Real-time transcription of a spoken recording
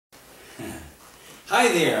Hi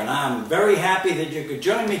there, and I'm very happy that you could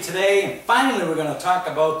join me today. And finally, we're going to talk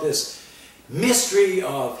about this mystery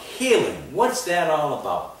of healing. What's that all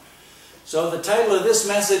about? So the title of this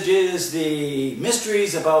message is The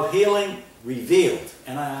Mysteries About Healing Revealed.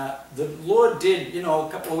 And the Lord did, a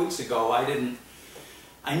couple of weeks ago,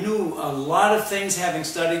 I knew a lot of things having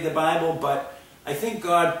studied the Bible, but I think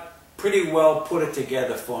God pretty well put it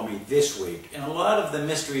together for me this week. And a lot of the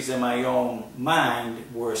mysteries in my own mind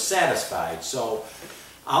were satisfied. So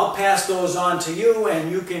I'll pass those on to you,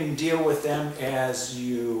 and you can deal with them as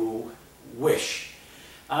you wish.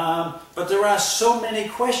 But there are so many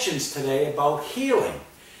questions today about healing.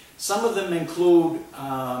 Some of them include,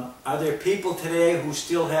 are there people today who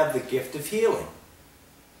still have the gift of healing?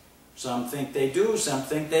 Some think they do, some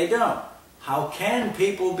think they don't. How can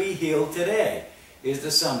people be healed today? Is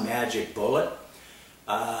there some magic bullet?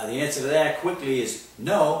 The answer to that quickly is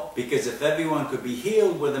no, because if everyone could be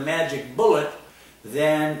healed with a magic bullet,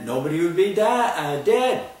 then nobody would be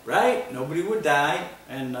dead, right? Nobody would die,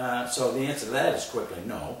 and so the answer to that is quickly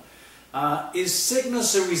no. Is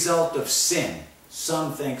sickness a result of sin?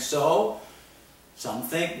 Some think so, some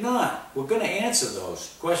think not. We're going to answer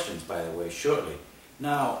those questions, by the way, shortly.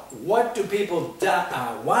 Now, why do people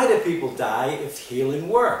die if healing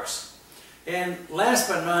works? And last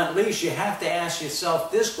but not least, you have to ask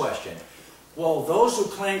yourself this question. Well, those who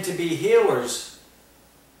claim to be healers,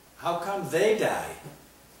 how come they die?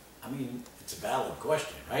 I mean, it's a valid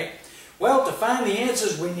question, right? Well, to find the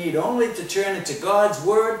answers, we need only to turn into God's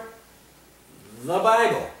Word, the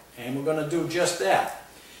Bible. And we're going to do just that.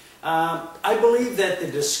 I believe that the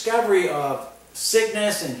discovery of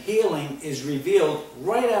sickness and healing is revealed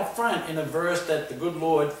right up front in a verse that the good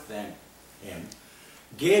Lord, thank Him,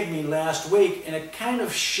 gave me last week, and it kind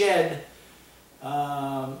of shed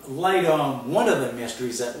light on one of the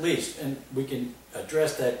mysteries at least, and we can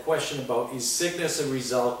address that question about, is sickness a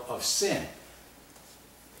result of sin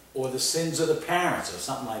or the sins of the parents or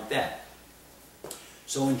something like that.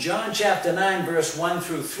 So in John chapter 9 verse 1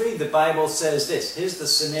 through 3, the Bible says this. Here's the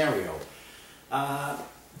scenario.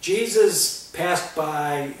 Jesus passed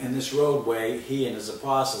by in this roadway, he and his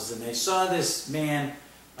apostles, and they saw this man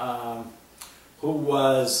who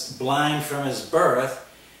was blind from his birth,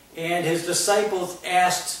 and his disciples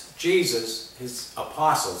asked Jesus, his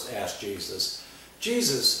apostles asked Jesus,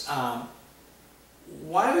 Jesus,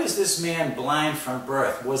 why was this man blind from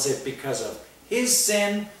birth? Was it because of his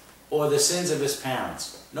sin or the sins of his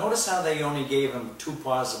parents? Notice how they only gave him two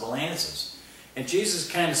possible answers. And Jesus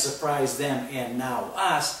kind of surprised them and now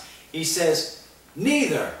us. He says,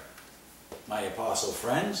 neither, my apostle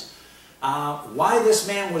friends. Why this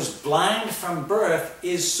man was blind from birth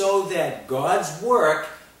is so that God's work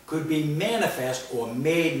could be manifest or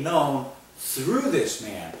made known through this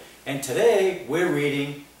man. And today we're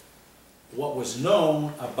reading what was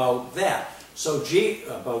known about that. So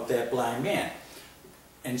about that blind man.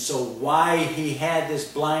 And so why he had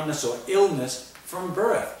this blindness or illness from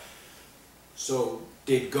birth. So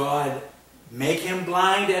did God make him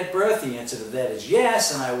blind at birth? The answer to that is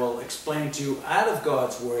yes, and I will explain to you out of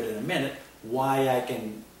God's Word in a minute why I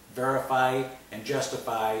can verify and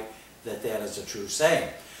justify that that is a true saying.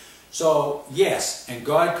 So yes, and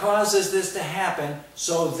God causes this to happen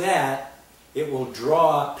so that it will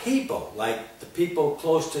draw people, like the people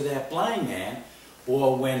close to that blind man,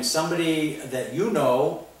 or when somebody that you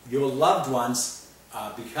know, your loved ones,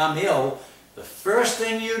 become ill, the first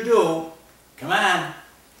thing you do, come on,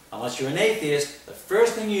 unless you're an atheist, the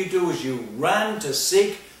first thing you do is you run to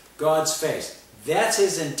seek God's face. That's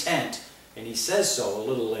His intent, and He says so a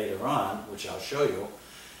little later on, which I'll show you.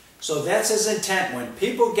 So that's His intent. When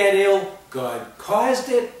people get ill, God caused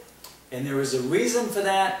it, and there is a reason for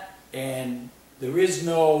that, and there is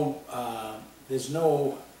no, there's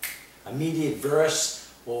no immediate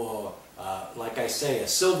verse or, like I say, a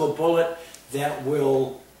silver bullet that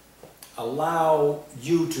will allow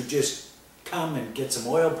you to just come and get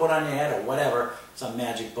some oil put on your head or whatever, some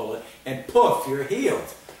magic bullet, and poof, you're healed.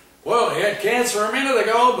 Well, he had cancer a minute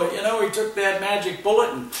ago, but he took that magic bullet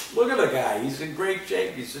and look at the guy. He's in great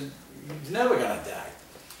shape. He's never going to die.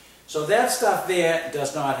 So that stuff there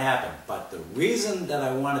does not happen. But the reason that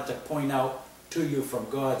I wanted to point out to you from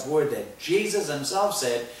God's Word that Jesus Himself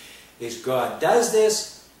said is God does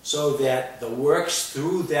this so that the works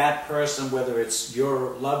through that person, whether it's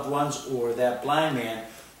your loved ones or that blind man,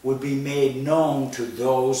 would be made known to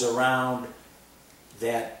those around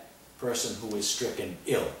that person who is stricken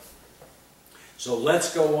ill. So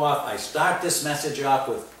let's go off. I start this message off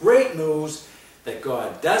with great news that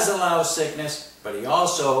God does allow sickness, but He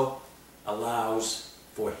also allows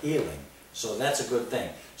for healing. So that's a good thing.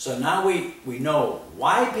 So now we know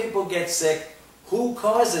why people get sick, who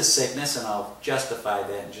causes sickness, and I'll justify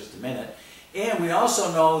that in just a minute. And we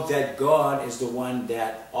also know that God is the one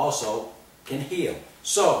that also can heal.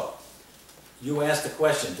 So, you asked the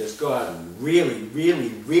question, does God really, really,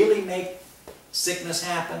 really make sickness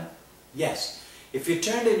happen? Yes. If you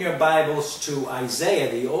turned in your Bibles to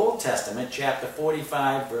Isaiah, the Old Testament, chapter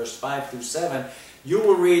 45, verse 5 through 7, you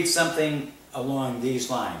will read something along these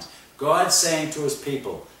lines. God saying to his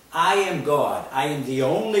people, I am God. I am the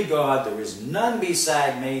only God. There is none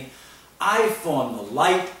beside me. I form the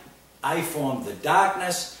light. I form the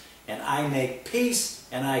darkness. And I make peace.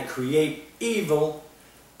 And I create evil.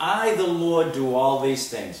 I, the Lord, do all these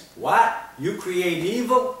things. What? You create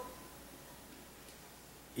evil?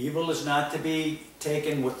 Evil is not to be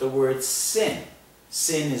taken with the word sin.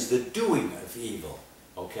 Sin is the doing of evil.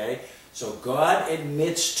 Okay? So God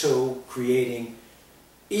admits to creating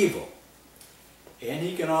evil. And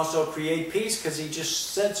he can also create peace because he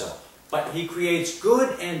just said so. But he creates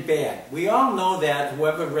good and bad. We all know that.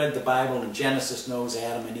 Whoever read the Bible in Genesis knows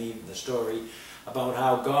Adam and Eve, the story about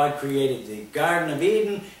how God created the Garden of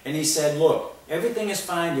Eden. And he said, look, everything is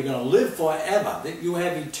fine. You're going to live forever. You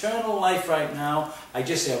have eternal life right now. I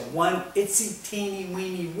just have one itsy teeny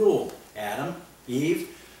weeny rule. Adam,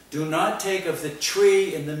 Eve, do not take of the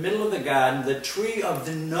tree in the middle of the garden, the tree of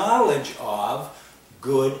the knowledge of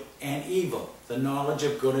good and evil. The knowledge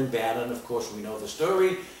of good and bad, and of course we know the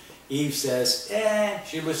story. Eve says,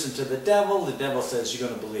 she listened to the devil. The devil says, you're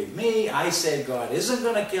going to believe me. I said God isn't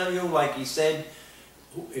going to kill you like he said.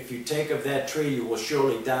 If you take of that tree, you will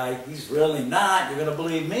surely die. He's really not. You're going to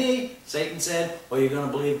believe me, Satan said, or you're going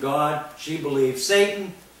to believe God. She believed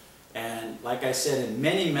Satan. And like I said in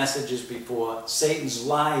many messages before, Satan's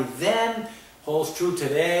lie then holds true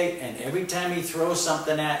today. And every time he throws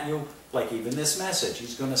something at you, like even this message,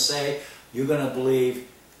 he's going to say, you're going to believe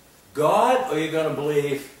God or you're going to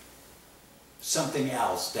believe something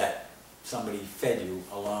else that somebody fed you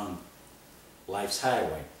along life's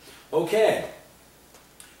highway. Okay,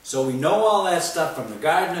 so we know all that stuff from the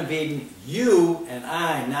Garden of Eden. You and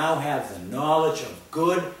I now have the knowledge of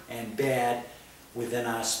good and bad within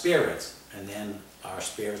our spirits. And then our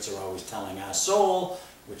spirits are always telling our soul,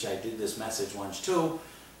 which I did this message once too,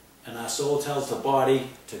 and our soul tells the body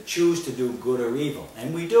to choose to do good or evil.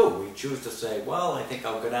 And we do. We choose to say, well, I think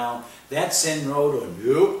I'll go down that sin road, or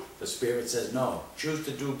nope. The spirit says no. Choose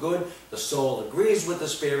to do good. The soul agrees with the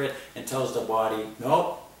spirit and tells the body,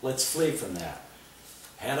 nope, let's flee from that.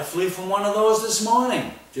 Had to flee from one of those this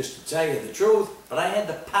morning, just to tell you the truth. But I had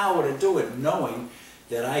the power to do it, knowing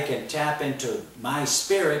that I can tap into my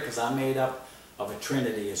spirit, because I'm made up of a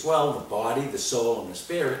trinity as well, the body, the soul, and the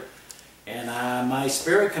spirit. And my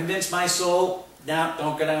spirit convinced my soul, now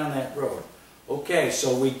don't go down that road. Okay,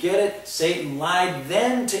 so we get it. Satan lied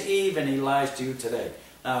then to Eve, and he lies to you today.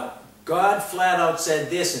 Now, God flat out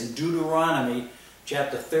said this in Deuteronomy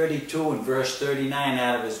chapter 32 and verse 39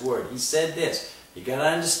 out of his word. He said this. You got to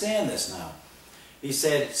understand this now. He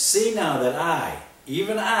said, see now that I,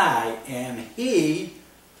 even I, am he,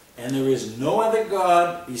 and there is no other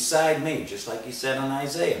God beside me, just like he said in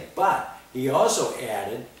Isaiah. But he also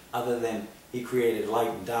added, other than he created light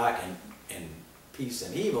and dark and peace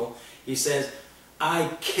and evil, he says,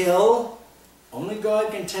 I kill. Only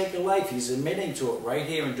God can take a life. He's admitting to it right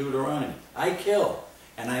here in Deuteronomy. I kill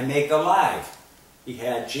and I make alive. He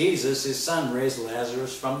had Jesus, his son, raise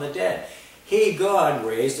Lazarus from the dead. He, God,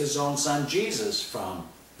 raised his own son Jesus from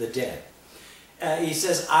the dead. He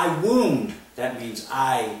says, I wound. That means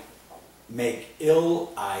I make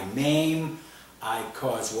ill, I maim, I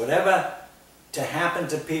cause whatever to happen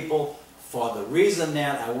to people for the reason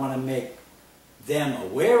that I want to make them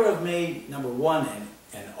aware of me, number one,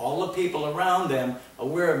 and all the people around them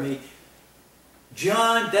aware of me.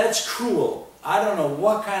 John, that's cruel. I don't know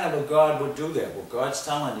what kind of a God would do that. Well, God's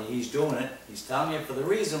telling you he's doing it. He's telling you for the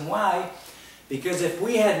reason why. Because if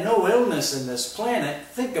we had no illness in this planet,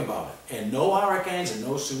 think about it, and no hurricanes, and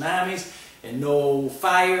no tsunamis, and no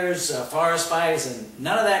fires, forest fires, and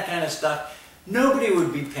none of that kind of stuff, nobody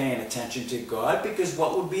would be paying attention to God, because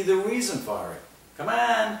what would be the reason for it? Come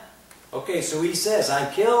on. Okay, so he says,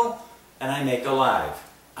 I kill and I make alive.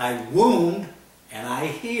 I wound and I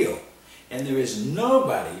heal. And there is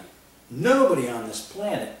nobody on this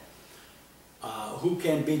planet who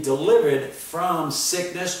can be delivered from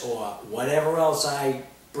sickness or whatever else I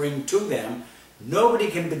bring to them.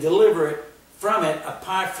 Nobody can be delivered from it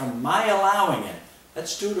apart from my allowing it.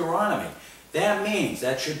 That's Deuteronomy. That means,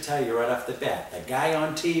 that should tell you right off the bat, the guy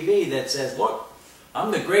on TV that says, look,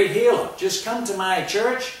 I'm the great healer. Just come to my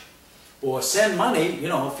church Or send money, you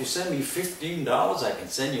know, if you send me $15, I can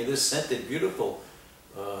send you this scented, beautiful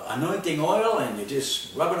anointing oil, and you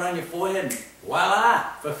just rub it on your forehead, and voila,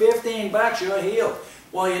 for 15 bucks you're healed.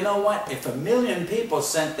 Well, you know what? If 1 million people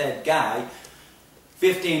sent that guy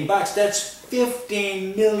 15 bucks, that's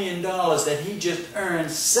 $15 million that he just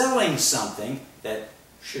earned selling something that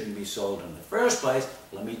shouldn't be sold in the first place.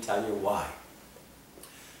 Let me tell you why.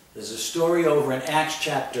 There's a story over in Acts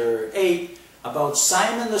chapter 8 about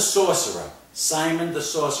Simon the sorcerer. Simon the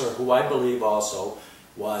sorcerer, who I believe also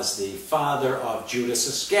was the father of Judas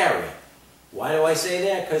Iscariot. Why do I say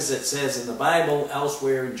that? Because it says in the Bible,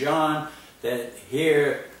 elsewhere in John, that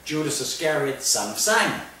here Judas Iscariot, son of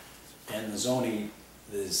Simon. And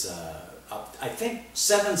there's I think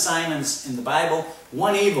 7 Simons in the Bible,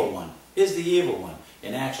 one evil one. Is the evil one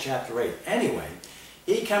in Acts chapter 8. Anyway,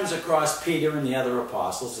 he comes across Peter and the other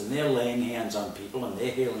apostles, and they're laying hands on people, and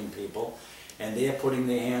they're healing people, and they're putting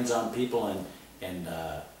their hands on people and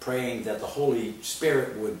praying that the Holy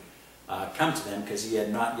Spirit would come to them, because he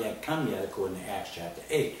had not yet come yet, according to Acts chapter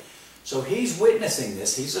 8. So he's witnessing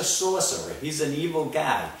this. He's a sorcerer. He's an evil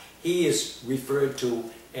guy. He is referred to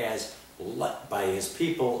as, by his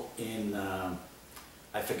people in,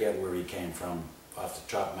 I forget where he came from off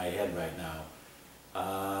the top of my head right now.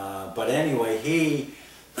 But anyway, he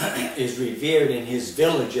is revered in his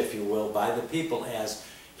village, if you will, by the people as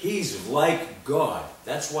he's like God.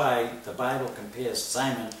 That's why the Bible compares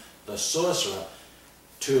Simon the sorcerer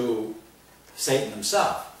to Satan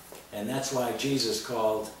himself. And that's why Jesus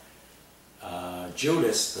called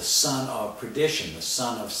Judas the son of perdition, the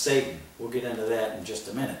son of Satan. We'll get into that in just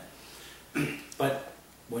a minute. But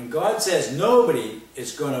when God says nobody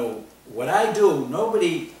is going to, what I do,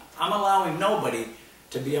 I'm allowing nobody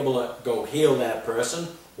to be able to go heal that person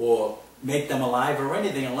or make them alive or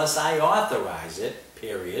anything unless I authorize it,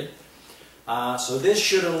 period. So this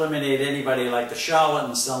should eliminate anybody like the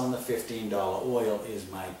charlatan selling the $15 oil, is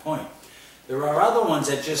my point. There are other ones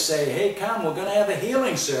that just say, hey, come, we're going to have a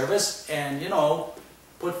healing service, and, you know,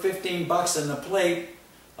 put 15 bucks in the plate,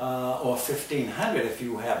 or 1,500 if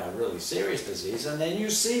you have a really serious disease, and then you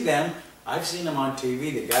see them. I've seen them on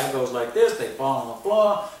TV. The guy goes like this, they fall on the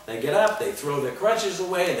floor, they get up, they throw their crutches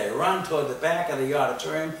away, they run toward the back of the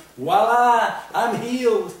auditorium, voila, I'm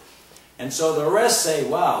healed. And so the rest say,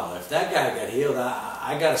 wow, if that guy got healed,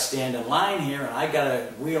 I got to stand in line here, and I got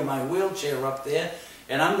to wheel my wheelchair up there,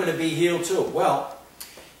 and I'm going to be healed too. Well,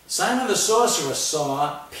 Simon the sorcerer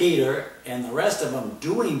saw Peter and the rest of them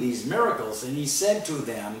doing these miracles, and he said to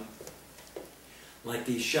them, like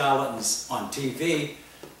these charlatans on TV,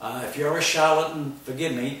 if you're a charlatan,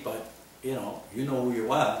 forgive me, but you know who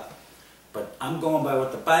you are. But I'm going by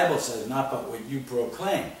what the Bible says, not by what you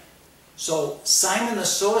proclaim. So Simon the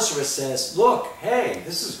sorcerer says, look, hey,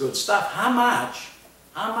 this is good stuff. How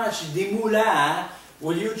much de moulin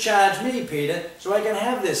will you charge me, Peter, so I can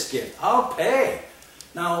have this gift? I'll pay.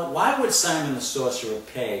 Now, why would Simon the sorcerer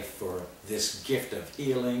pay for this gift of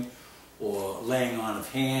healing or laying on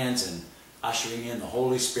of hands and ushering in the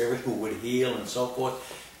Holy Spirit who would heal and so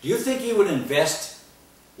forth? Do you think he would invest,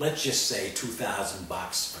 let's just say, 2,000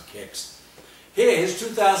 bucks for kicks? Here, here's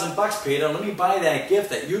 2,000 bucks, Peter. Let me buy that gift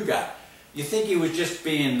that you got. You think he was just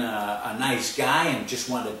being a nice guy and just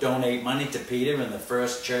wanted to donate money to Peter in the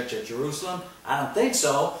first church at Jerusalem? I don't think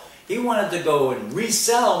so. He wanted to go and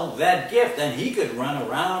resell that gift, and he could run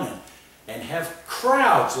around and have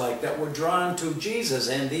crowds like that were drawn to Jesus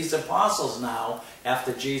and these apostles now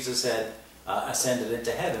after Jesus had ascended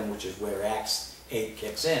into heaven, which is where Acts 8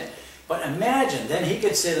 kicks in. But imagine, then he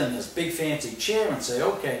could sit in this big fancy chair and say,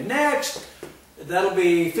 okay, next, that'll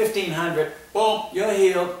be 1,500. Boom, you're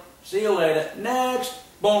healed. See you later. Next,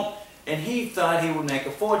 boom. And he thought he would make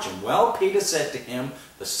a fortune. Well, Peter said to him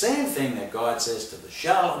the same thing that God says to the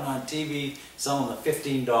charlatan on TV selling the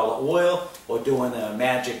 $15 oil or doing the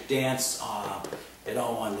magic dance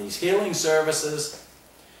on these healing services.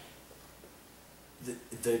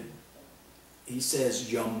 He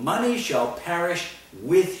says, your money shall perish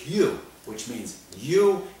with you, which means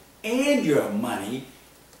you and your money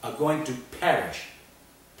are going to perish.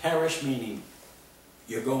 Perish meaning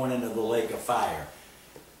you're going into the lake of fire.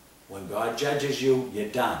 When God judges you, you're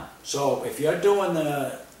done. So if you're doing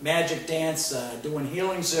the magic dance, doing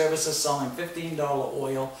healing services, selling $15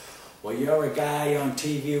 oil, or you're a guy on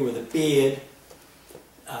TV with a beard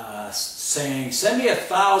saying, send me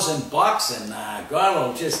 $1,000 and God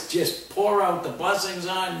will just pour out the blessings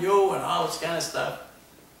on you and all this kind of stuff,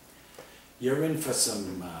 you're in for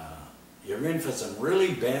some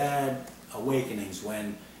really bad awakenings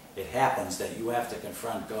when it happens that you have to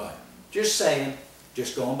confront God. Just saying.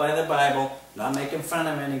 Just going by the Bible, not making fun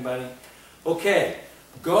of anybody. Okay,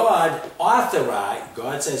 God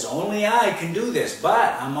says, only I can do this,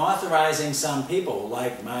 but I'm authorizing some people,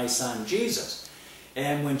 like my son Jesus.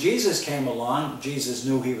 And when Jesus came along, Jesus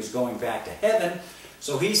knew he was going back to heaven,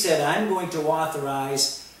 so he said, I'm going to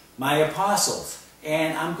authorize my apostles,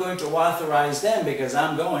 and I'm going to authorize them because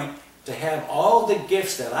I'm going to have all the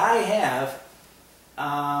gifts that I have,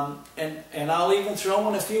 and I'll even throw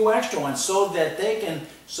in a few extra ones so that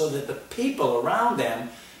the people around them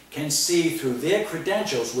can see through their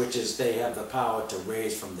credentials, which is they have the power to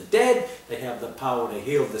raise from the dead, they have the power to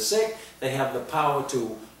heal the sick, they have the power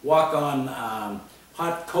to walk on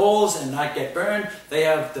hot coals and not get burned, they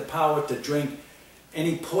have the power to drink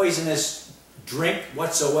any poisonous drink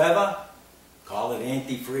whatsoever, call it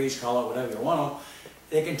antifreeze, call it whatever you want to.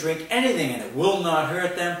 They can drink anything and it will not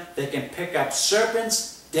hurt them. They can pick up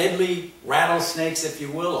serpents, deadly rattlesnakes if you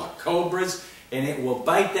will, or cobras, and it will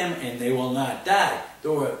bite them and they will not die.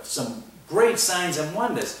 There were some great signs and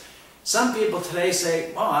wonders. Some people today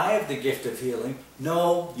say, well, I have the gift of healing.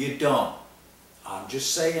 No, you don't. I'm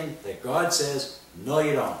just saying that God says, no,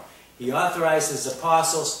 you don't. He authorized his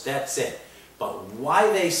apostles, that's it. But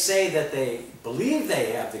why they say that they believe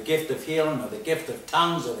they have the gift of healing or the gift of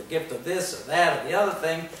tongues or the gift of this or that or the other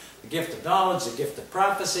thing, the gift of knowledge, the gift of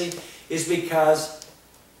prophecy, is because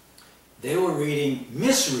they were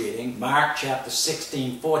misreading Mark chapter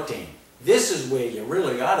 16:14. This is where you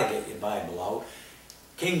really ought to get your Bible out.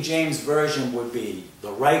 King James Version would be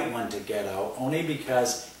the right one to get out, only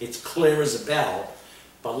because it's clear as a bell.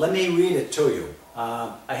 But let me read it to you.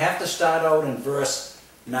 I have to start out in verse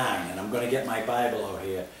 9, and I'm going to get my Bible out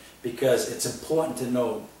here because it's important to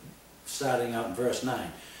know, starting out in verse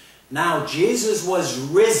 9. Now Jesus was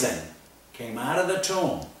risen, came out of the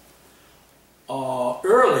tomb,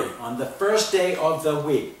 early on the first day of the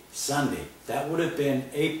week, Sunday. That would have been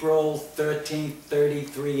April 13th,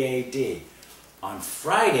 33 A.D. On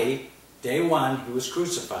Friday, day 1, he was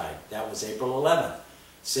crucified. That was April 11th.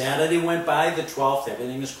 Saturday went by, the 12th.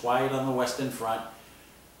 Everything is quiet on the Western Front.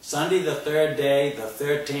 Sunday, the 3rd day, the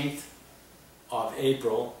 13th of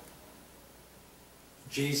April,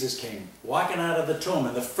 Jesus came walking out of the tomb.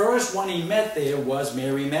 And the first one he met there was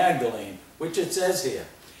Mary Magdalene, which it says here.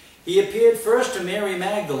 He appeared first to Mary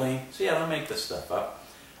Magdalene. See, I don't make this stuff up.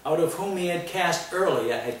 Out of whom he had cast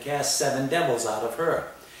 7 devils out of her.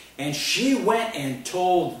 And she went and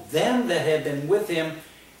told them that had been with him,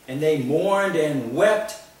 and they mourned and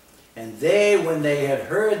wept. And they, when they had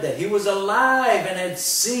heard that he was alive and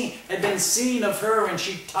had been seen of her, and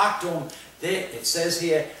she talked to him, it says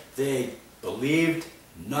here, they believed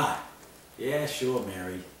not. Yeah, sure,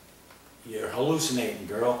 Mary. You're hallucinating,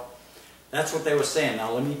 girl. That's what they were saying.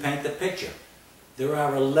 Now let me paint the picture. There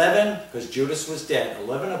are 11, because Judas was dead,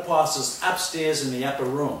 11 apostles upstairs in the upper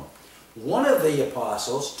room. One of the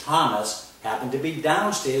apostles, Thomas, happened to be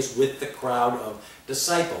downstairs with the crowd of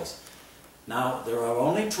disciples. Now, there are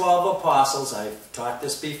only 12 apostles, I've taught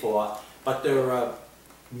this before, but there are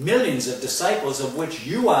millions of disciples, of which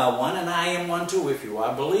you are one, and I am one too, if you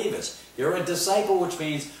are believers. You're a disciple, which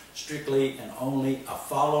means strictly and only a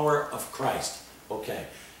follower of Christ. Okay,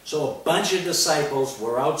 so a bunch of disciples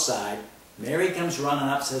were outside. Mary comes running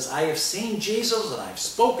up, says, I have seen Jesus and I've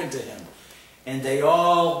spoken to him. And they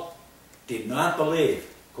all did not believe,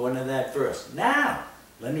 according to that verse. Now,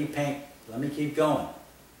 let me keep going.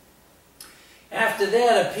 After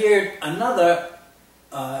that appeared another,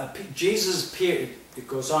 Jesus appeared, it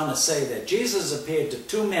goes on to say that Jesus appeared to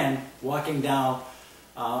 2 men walking down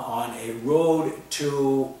on a road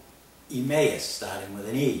to Emmaus, starting with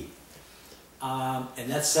an E. And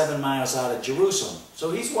that's 7 miles out of Jerusalem.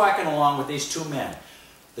 So he's walking along with these 2 men.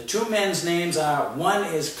 The 2 men's names are, one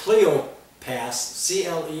is Cleopas,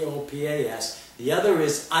 C-L-E-O-P-A-S. The other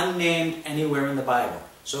is unnamed anywhere in the Bible.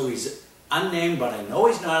 So he's unnamed, but I know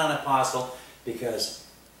he's not an apostle, because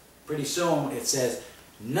pretty soon it says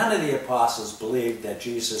none of the apostles believed that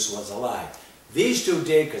Jesus was alive. These 2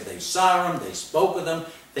 did, because they saw him, they spoke with him,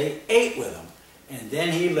 they ate with him. And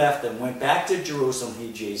then he left and went back to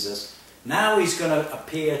Jerusalem, Jesus. Now he's going to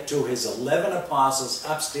appear to his 11 apostles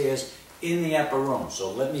upstairs in the upper room.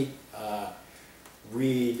 So let me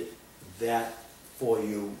read that for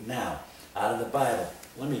you now out of the Bible.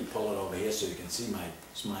 Let me pull it over here so you can see my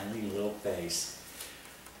smiling little face.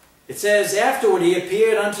 It says, afterward he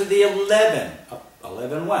appeared unto the 11.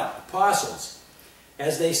 11 what? Apostles.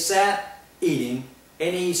 As they sat eating,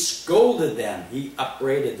 and he scolded them. He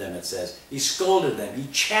upbraided them, it says. He scolded them. He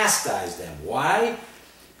chastised them. Why?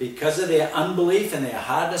 Because of their unbelief and their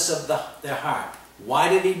hardness of their heart. Why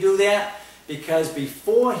did he do that? Because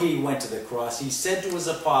before he went to the cross, he said to his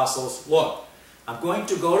apostles, look, I'm going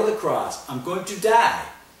to go to the cross. I'm going to die.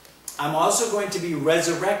 I'm also going to be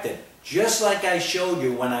resurrected, just like I showed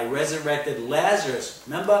you when I resurrected Lazarus.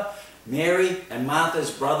 Remember Mary and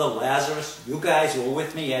Martha's brother Lazarus? You guys were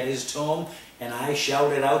with me at his tomb, and I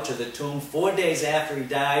shouted out to the tomb 4 days after he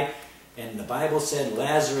died, and the Bible said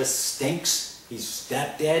Lazarus stinks, he's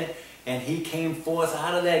that dead, and he came forth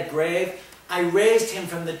out of that grave. I raised him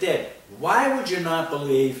from the dead. Why would you not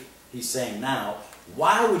believe, he's saying now,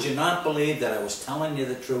 why would you not believe that I was telling you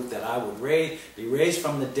the truth, that I would be raised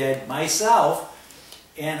from the dead myself?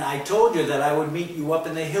 And I told you that I would meet you up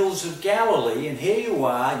in the hills of Galilee, and here you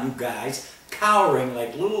are, you guys, cowering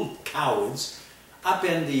like little cowards, up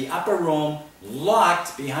in the upper room,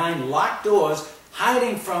 locked behind locked doors,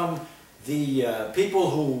 hiding from the people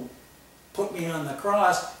who put me on the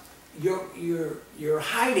cross. You're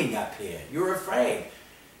hiding up here. You're afraid.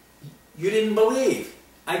 You didn't believe.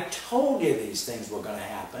 I told you these things were going to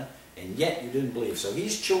happen, and yet you didn't believe. So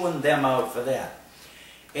he's chewing them out for that.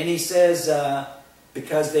 And he says,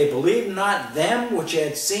 because they believed not them which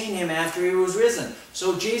had seen him after he was risen.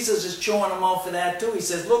 So Jesus is chewing them out for that too. He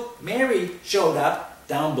says, look, Mary showed up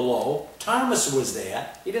down below. Thomas was there.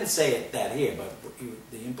 He didn't say that here, but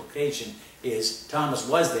the implication is Thomas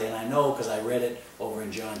was there, and I know because I read it over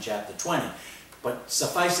in John chapter 20. But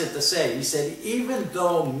suffice it to say, he said, even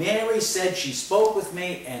though Mary said she spoke with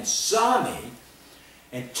me and saw me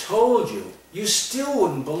and told you, you still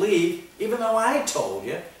wouldn't believe, even though I told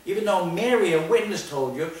you, even though Mary, a witness,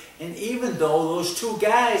 told you, and even though those two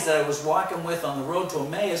guys that I was walking with on the road to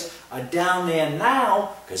Emmaus are down there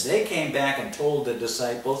now, because they came back and told the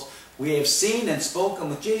disciples, we have seen and spoken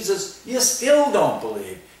with Jesus, you still don't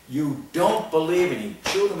believe. You don't believe, and he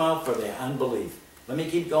chewed them out for their unbelief. Let me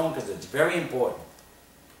keep going because it's very important.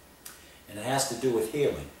 And it has to do with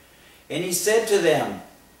healing. And he said to them,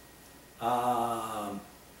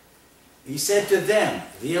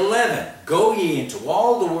 the 11, go ye into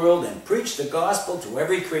all the world and preach the gospel to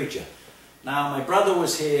every creature. Now, my brother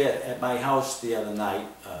was here at my house the other night.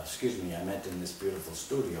 Excuse me, I meant in this beautiful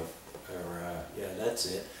studio. Yeah, that's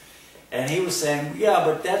it. And he was saying, yeah,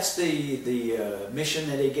 but that's the mission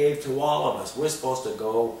that he gave to all of us. We're supposed to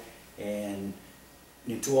go and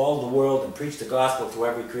into all the world and preach the gospel to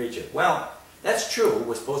every creature. Well, that's true.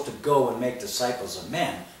 We're supposed to go and make disciples of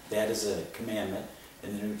men. That is a commandment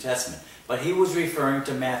in the New Testament. But he was referring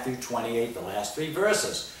to Matthew 28, the last 3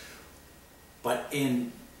 verses. But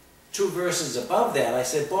in 2 verses above that, I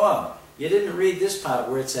said, Bob, you didn't read this part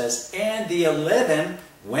where it says, and the 11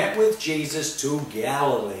 went with Jesus to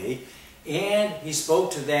Galilee, and he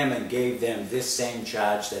spoke to them and gave them this same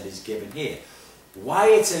charge that he's given here. Why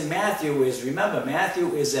it's in Matthew is, remember,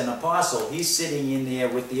 Matthew is an apostle. He's sitting in there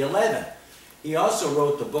with the 11. He also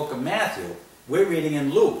wrote the book of Matthew. We're reading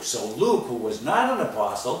in Luke. So Luke, who was not an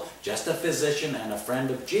apostle, just a physician and a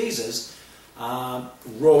friend of Jesus,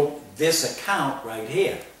 wrote this account right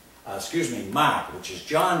here. Mark, which is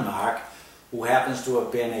John Mark, who happens to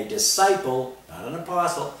have been a disciple, not an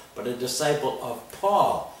apostle, but a disciple of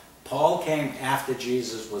Paul. Paul came after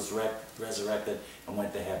Jesus was resurrected and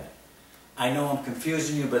went to heaven. I know I'm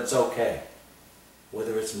confusing you, but it's okay.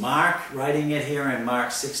 Whether it's Mark writing it here in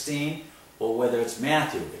Mark 16, or whether it's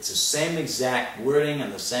Matthew, it's the same exact wording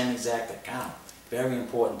and the same exact account. Very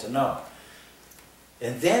important to know.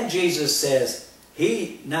 And then Jesus says,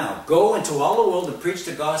 now go into all the world and preach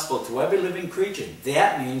the gospel to every living creature.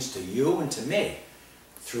 That means to you and to me,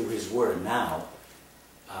 through his word now.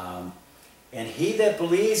 And he that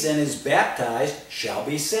believes and is baptized shall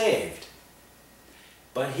be saved.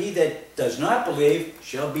 But he that does not believe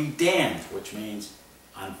shall be damned, which means,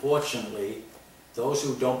 unfortunately, those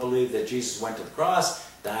who don't believe that Jesus went to the cross,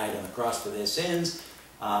 died on the cross for their sins,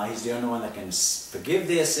 he's the only one that can forgive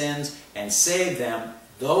their sins and save them,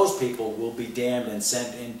 those people will be damned and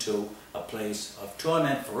sent into a place of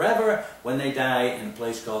torment forever when they die in a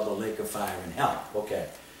place called the lake of fire in hell. Okay.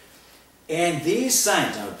 And these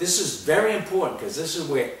signs, now this is very important because this is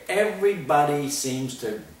where everybody seems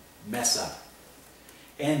to mess up.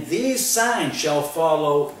 And these signs shall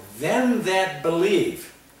follow them that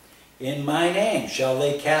believe. In my name shall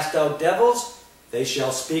they cast out devils, they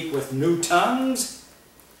shall speak with new tongues,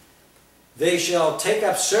 they shall take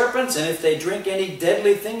up serpents, and if they drink any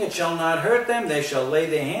deadly thing it shall not hurt them, they shall lay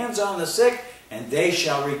their hands on the sick, and they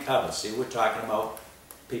shall recover. See, we're talking about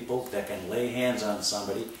people that can lay hands on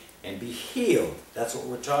somebody and be healed. That's what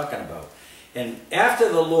we're talking about. And after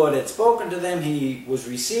the Lord had spoken to them, he was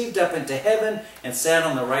received up into heaven and sat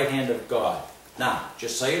on the right hand of God. Now,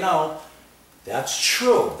 just so you know, that's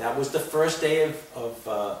true. That was the first day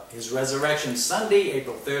of his resurrection, Sunday,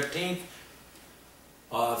 April 13th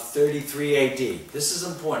of 33 AD. This is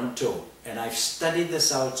important too. And I've studied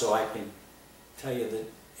this out so I can tell you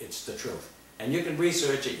that it's the truth. And you can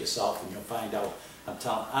research it yourself and you'll find out.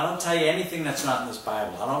 I don't tell you anything that's not in this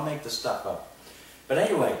Bible. I don't make the stuff up. But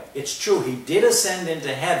anyway, it's true. He did ascend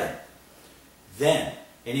into heaven then.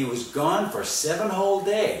 And he was gone for 7 whole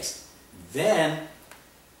days. Then,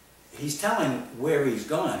 he's telling where he's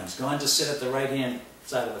gone. He's gone to sit at the right-hand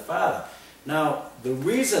side of the Father. Now, the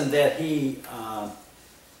reason that he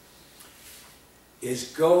is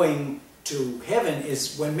going to heaven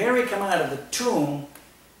is when Mary came out of the tomb,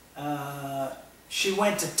 she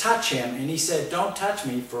went to touch him, and he said, "Don't touch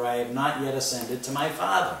me, for I have not yet ascended to my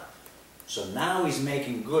Father." So now he's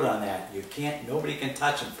making good on that. Nobody can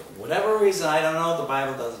touch him for whatever reason. I don't know. The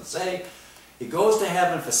Bible doesn't say. He goes to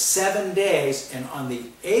heaven for 7 days, and on the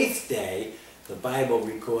 8th day, the Bible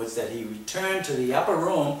records that he returned to the upper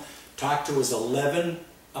room, talked to his 11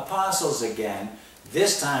 apostles again.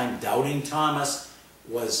 This time, doubting Thomas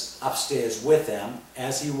was upstairs with them,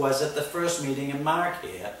 as he was at the first meeting in Mark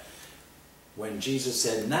here, when Jesus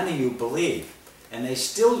said, "None of you believe." And they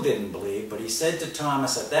still didn't believe, but he said to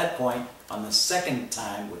Thomas at that point, on the second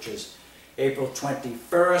time, which is April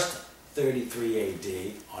 21st, 33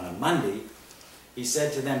 AD, on a Monday, he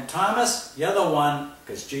said to them, "Thomas, you're the one,"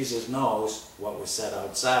 because Jesus knows what was said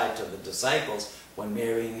outside to the disciples when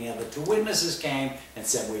Mary and the other 2 witnesses came and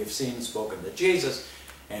said, "We have seen and spoken to Jesus."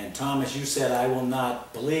 And Thomas, you said, "I will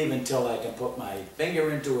not believe until I can put my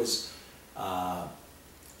finger into his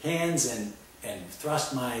hands and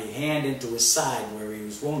thrust my hand into his side where he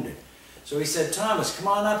was wounded." So he said, "Thomas, come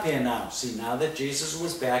on up here now." See, now that Jesus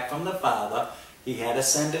was back from the Father, he had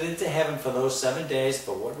ascended into heaven for those 7 days.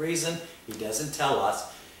 For what reason? He doesn't tell us.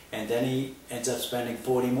 And then he ends up spending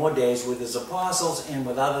 40 more days with his apostles and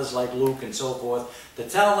with others like Luke and so forth to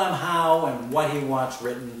tell them how and what he wants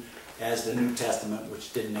written as the New Testament,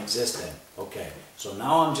 which didn't exist then. Okay, so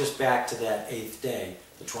now I'm just back to that 8th day,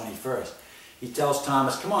 the 21st. He tells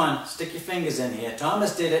Thomas, "Come on, stick your fingers in here."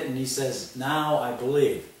 Thomas did it, and he says, "Now I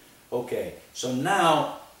believe." Okay, so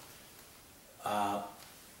now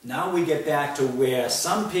we get back to where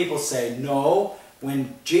some people say, no,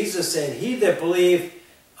 when Jesus said, "He that believe,"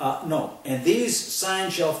 "and these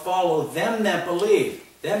signs shall follow them that believe."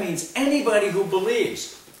 That means anybody who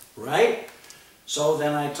believes, right? So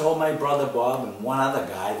then I told my brother Bob and one other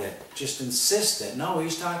guy that just insists that, no,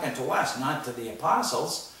 he's talking to us, not to the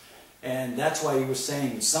apostles. And that's why he was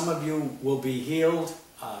saying, some of you will be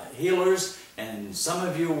healers, and some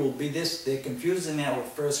of you will be this. They're confusing that with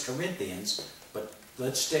 1 Corinthians, but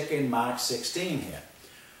let's stick in Mark 16 here.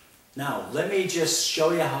 Now, let me just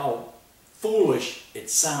show you how foolish it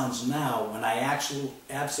sounds now when I actually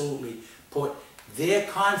absolutely put their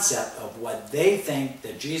concept of what they think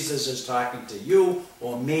that Jesus is talking to you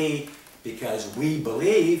or me because we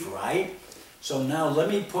believe, right? So now let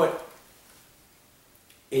me put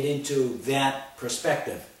it into that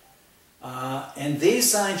perspective. And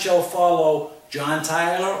these signs shall follow John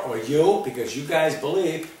Tyler or you, because you guys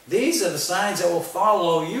believe. These are the signs that will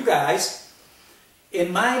follow you guys.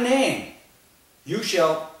 In my name, you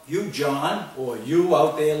John, or you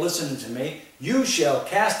out there listening to me, you shall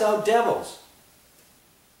cast out devils.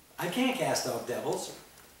 I can't cast out devils.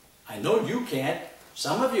 I know you can't.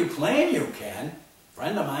 Some of you claim you can. A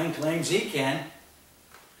friend of mine claims he can.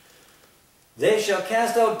 They shall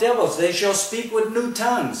cast out devils. They shall speak with new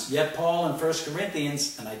tongues. Yet Paul in 1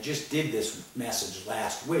 Corinthians, and I just did this message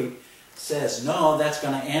last week, says, no, that's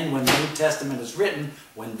going to end when the New Testament is written,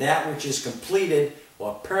 when that which is completed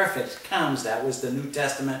or perfect comes. That was the New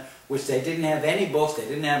Testament, which they didn't have any books. They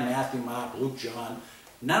didn't have Matthew, Mark, Luke, John.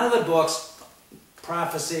 None of the books,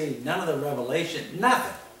 prophecy, none of the revelation,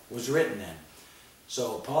 nothing was written then.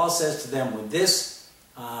 So Paul says to them, when this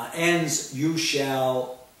ends, you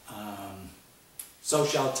shall... so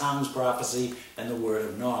shall tongues, prophecy, and the word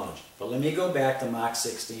of knowledge. But let me go back to Mark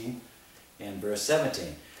 16 and verse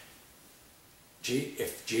 17.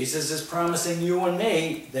 If Jesus is promising you and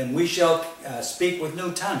me, then we shall speak with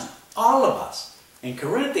new tongues. All of us. In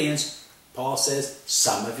Corinthians, Paul says,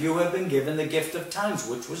 some of you have been given the gift of tongues,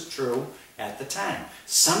 which was true at the time.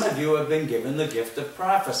 Some of you have been given the gift of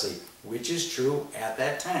prophecy, which is true at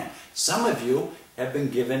that time. Some of you have been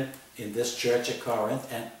given, in this church at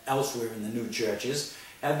Corinth and elsewhere in the new churches,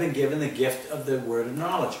 have been given the gift of the word of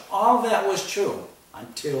knowledge. All that was true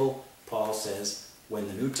until Paul says, when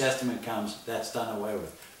the New Testament comes, that's done away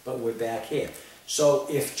with. But we're back here. So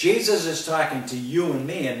if Jesus is talking to you and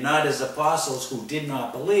me and not his apostles who did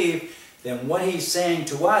not believe, then what he's saying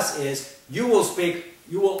to us is, you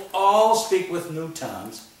will all speak with new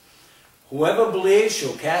tongues. Whoever believes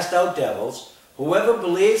shall cast out devils. Whoever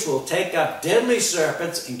believes will take up deadly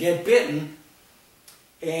serpents and get bitten.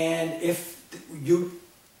 And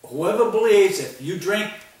whoever believes, if you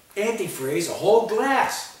drink antifreeze, a whole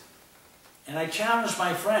glass. And I challenged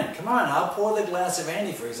my friend, come on, I'll pour the glass of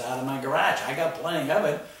antifreeze out of my garage. I got plenty of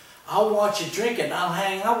it. I'll watch you drink it and I'll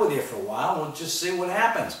hang out with you for a while. We'll just see what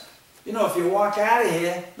happens. You know, if you walk out of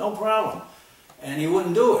here, no problem. And he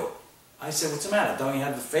wouldn't do it. I said, what's the matter? Don't you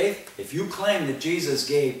have the faith? If you claim that Jesus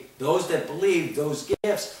gave those that believe those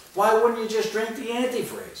gifts, why wouldn't you just drink the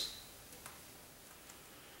antifreeze?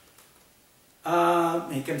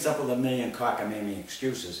 He comes up with a million cockamamie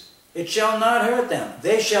excuses. It shall not hurt them.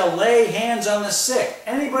 They shall lay hands on the sick.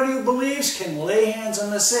 Anybody who believes can lay hands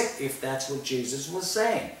on the sick, if that's what Jesus was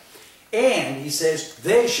saying. And he says,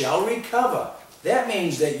 they shall recover. That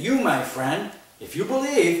means that you, my friend, if you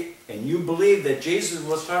believe, and you believe that Jesus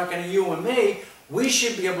was talking to you and me, we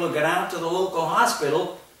should be able to get out to the local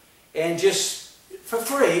hospital and just, for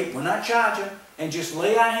free, we're not charging, and just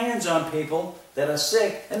lay our hands on people that are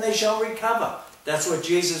sick and they shall recover. That's what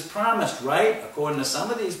Jesus promised, right? According to some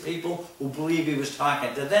of these people who believe he was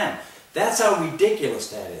talking to them. That's how ridiculous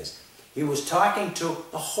that is. He was talking to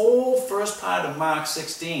the whole first part of Mark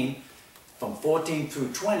 16, from 14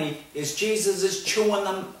 through 20, is Jesus is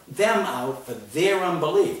chewing them out for their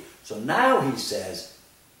unbelief. So now he says,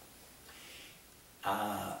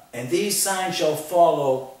 and these signs shall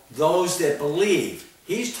follow those that believe.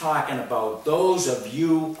 He's talking about those of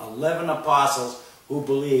you 11 apostles who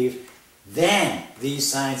believe. Then these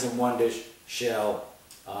signs and wonders shall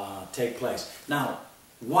take place. Now,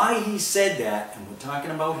 why he said that, and we're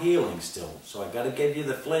talking about healing still, so I've got to give you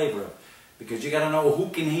the flavor, because you got to know who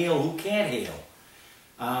can heal, who can't heal.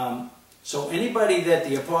 So anybody that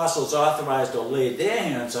the apostles authorized or laid their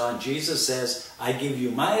hands on, Jesus says, I give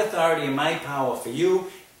you my authority and my power for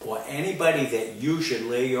you, or anybody that you should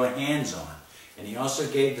lay your hands on. And he also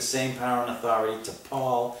gave the same power and authority to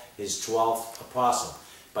Paul, his 12th apostle.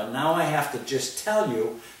 But now I have to just tell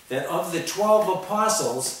you that of the 12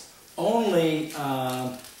 apostles, only,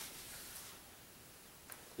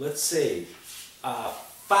 let's see,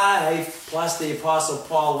 5 plus the apostle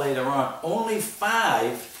Paul later on, only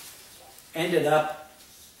 5 ended up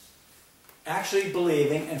actually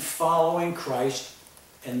believing and following Christ.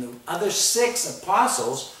 And the other 6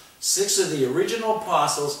 apostles, 6 of the original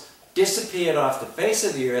apostles, disappeared off the face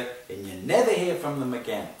of the earth, and you never hear from them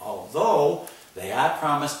again. Although they are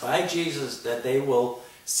promised by Jesus that they will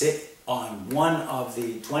sit on one of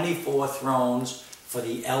the 24 thrones for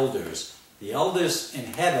the elders. The elders in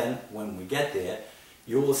heaven, when we get there,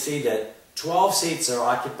 you will see that 12 seats are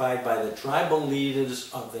occupied by the tribal leaders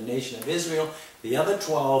of the nation of Israel. The other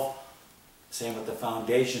 12, same with the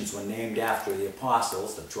foundations, were named after the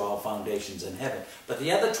apostles, the 12 foundations in heaven. But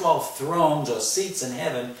the other 12 thrones or seats in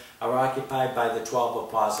heaven are occupied by the 12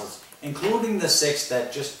 apostles, including the 6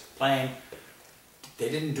 that just plain, they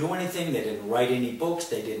didn't do anything, they didn't write any books,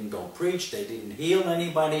 they didn't go preach, they didn't heal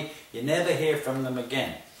anybody. You never hear from them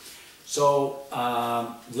again. So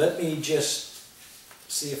let me just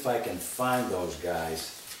see if I can find those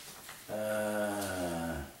guys.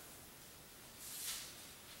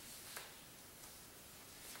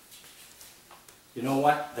 You know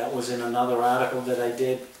what? That was in another article that I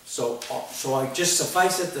did. So I just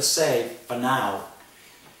suffice it to say, for now,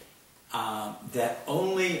 that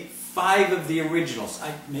only 5 of the originals,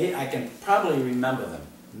 I can probably remember them.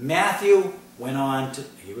 Matthew went on to,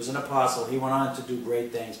 he was an apostle, he went on to do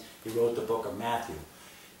great things. He wrote the book of Matthew.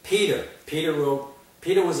 Peter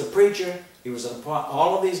was a preacher, he was an apostle.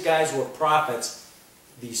 All of these guys were prophets.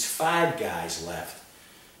 These 5 guys left.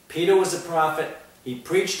 Peter was a prophet, he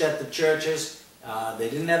preached at the churches. They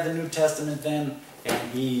didn't have the New Testament then,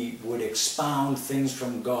 and he would expound things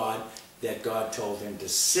from God that God told him to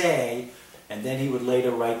say, and then he would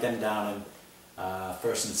later write them down in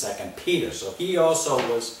 1st and 2nd Peter. So he also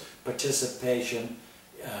was participant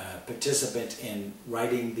in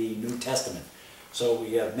writing the New Testament. So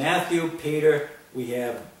we have Matthew, Peter, we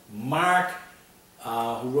have Mark,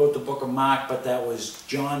 who wrote the book of Mark, but that was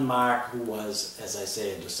John Mark, who was, as I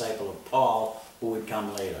say, a disciple of Paul, who would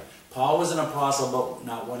come later. Paul was an apostle, but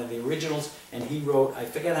not one of the originals, and he wrote, I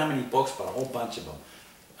forget how many books, but a whole bunch of them.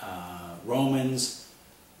 Romans,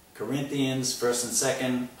 Corinthians, 1st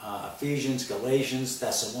and 2nd, Ephesians, Galatians,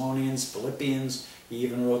 Thessalonians, Philippians. He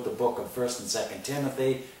even wrote the book of 1st and 2nd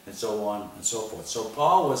Timothy, and so on and so forth. So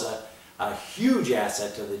Paul was a huge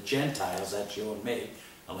asset to the Gentiles, that's you and me,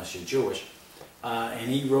 unless you're Jewish, and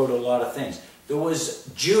he wrote a lot of things. There was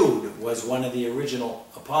Jude, was one of the original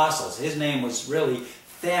apostles. His name was really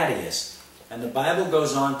Thaddeus. And the Bible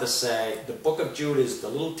goes on to say, the book of Jude is the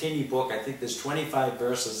little teeny book, I think there's 25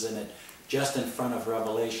 verses in it, just in front of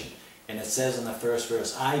Revelation. And it says in the first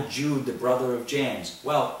verse, I, Jude, the brother of James.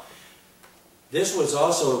 Well, This was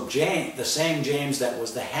also James, the same James that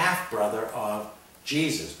was the half-brother of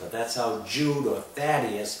Jesus, but that's how Jude or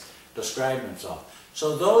Thaddeus described himself.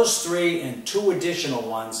 So those three and two additional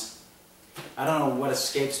ones, I don't know what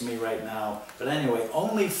escapes me right now, but anyway,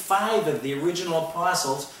 only 5 of the original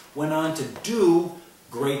apostles went on to do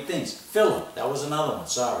great things. Philip, that was another one,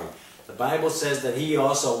 sorry. The Bible says that he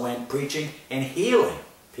also went preaching and healing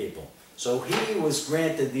people. So he was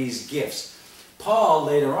granted these gifts. Paul,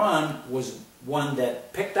 later on, was one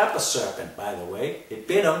that picked up a serpent, by the way. It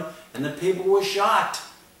bit him, and the people were shocked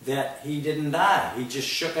that he didn't die. He just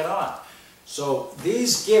shook it off. So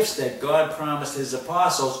these gifts that God promised his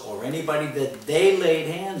apostles, or anybody that they laid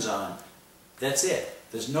hands on, that's it.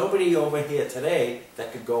 There's nobody over here today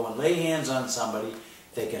that could go and lay hands on somebody.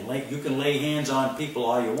 You can lay hands on people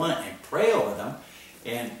all you want and pray over them.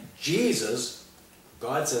 And Jesus,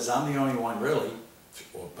 God says, I'm the only one really,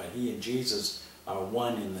 but he and Jesus are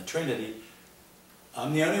one in the Trinity.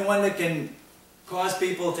 I'm the only one that can cause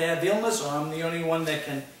people to have illness, or I'm the only one that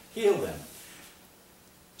can heal them.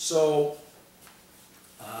 So,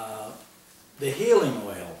 the healing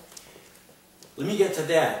oil. Let me get to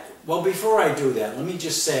that. Well, before I do that, let me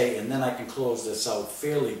just say, and then I can close this out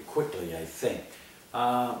fairly quickly, I think.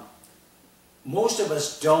 Most of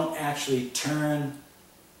us don't actually turn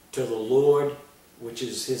to the Lord, which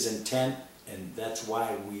is his intent, and that's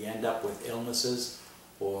why we end up with illnesses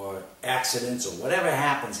or accidents or whatever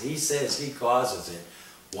happens. He says he causes it.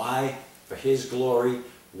 Why? For his glory.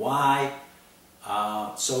 Why?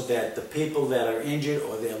 So that the people that are injured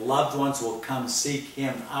or their loved ones will come seek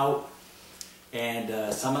him out.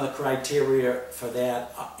 And some of the criteria for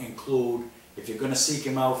that include, if you're going to seek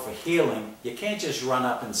him out for healing, you can't just run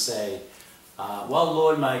up and say, well,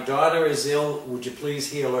 Lord, my daughter is ill, would you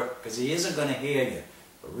please heal her? Because he isn't going to hear you.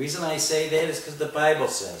 The reason I say that is because the Bible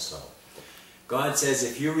says so. God says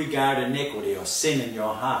if you regard iniquity or sin in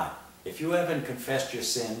your heart, if you haven't confessed your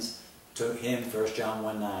sins to him, 1 John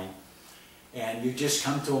 1:9, and you just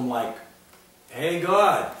come to him like, hey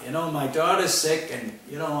God, you know, my daughter's sick and,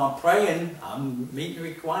 you know, I'm praying, I'm meeting the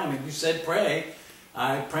requirement, you said pray,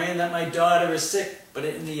 I'm praying that my daughter is sick. But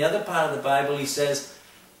in the other part of the Bible he says,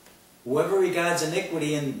 whoever regards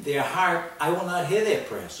iniquity in their heart, I will not hear their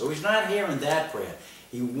prayer. So he's not hearing that prayer.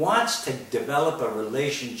 He wants to develop a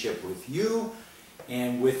relationship with you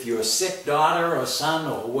and with your sick daughter or son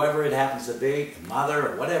or whoever it happens to be, mother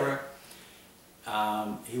or whatever.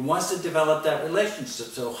 He wants to develop that relationship.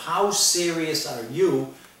 So how serious are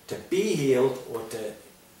you to be healed or to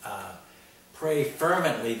pray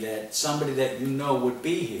fervently that somebody that you know would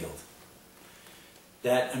be healed?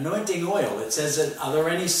 That anointing oil, it says, that, are there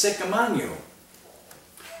any sick among you?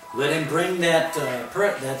 Let him bring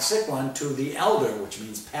that sick one to the elder, which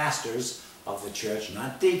means pastors of the church,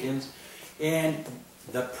 not deacons. And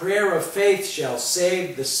the prayer of faith shall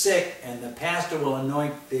save the sick, and the pastor will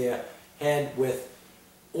anoint their head with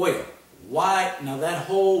oil. Why? Now that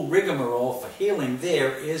whole rigmarole for healing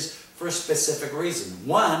there is for a specific reason.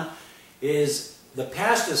 One is the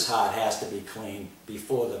pastor's heart has to be clean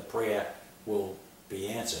before the prayer will be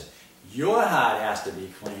answered. Your heart has to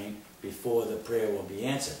be clean before the prayer will be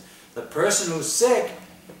answered. The person who's sick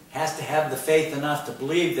has to have the faith enough to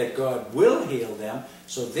believe that God will heal them,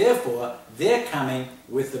 so therefore they're coming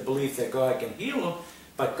with the belief that God can heal them,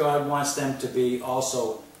 but God wants them to be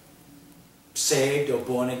also saved or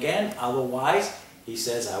born again. Otherwise, he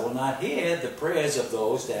says, I will not hear the prayers of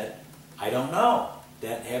those that I don't know,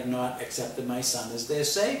 that have not accepted my Son as their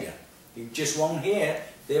Savior. You just won't hear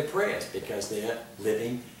their prayers because they're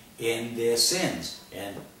living in their sins.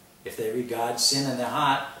 And if they regard sin in their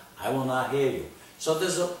heart, I will not hear you. So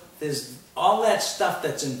there's all that stuff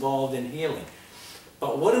that's involved in healing.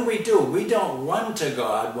 But what do? We don't run to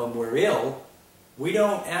God when we're ill. We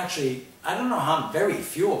don't actually, I don't know how, very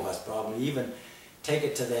few of us probably even take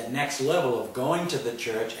it to that next level of going to the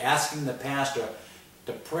church, asking the pastor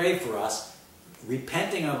to pray for us,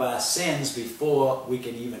 repenting of our sins before we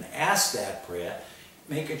can even ask that prayer,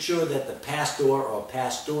 making sure that the pastor or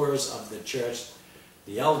pastors of the church,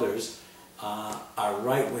 the elders, are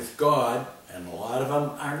right with God, and a lot of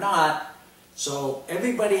them are not. So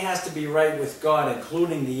everybody has to be right with God,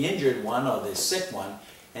 including the injured one or the sick one,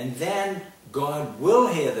 and then God will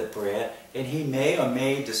hear the prayer, and he may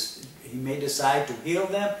decide to heal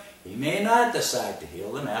them. He may not decide to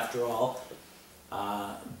heal them. After all,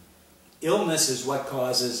 illness is what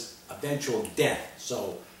causes eventual death.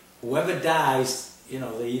 So whoever dies, you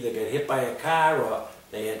know, they either get hit by a car, or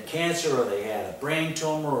they had cancer, or they had a brain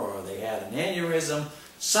tumor, or they had an aneurysm,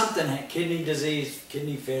 something, kidney disease,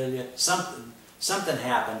 kidney failure, something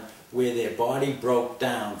happened where their body broke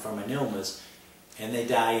down from an illness, and they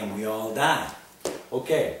die, and we all die.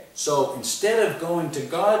 Okay, so instead of going to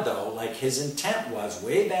God, though, like his intent was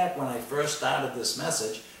way back when I first started this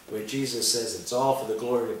message, where Jesus says it's all for the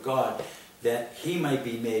glory of God, that he might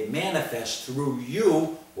be made manifest through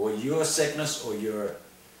you, or your sickness, or your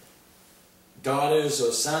daughter's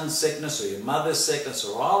or son's sickness, or your mother's sickness,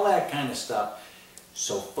 or all that kind of stuff.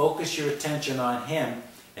 So focus your attention on him,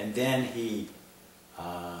 and then he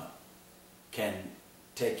can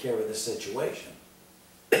take care of the situation.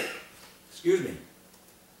 Excuse me.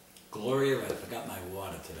 Gloria, I forgot my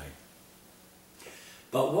water today.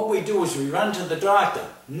 But what we do is we run to the doctor.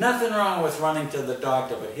 Nothing wrong with running to the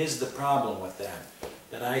doctor, but here's the problem with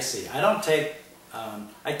that I see. I don't take,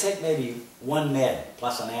 I take maybe one med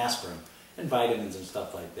plus an aspirin and vitamins and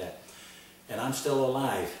stuff like that. And I'm still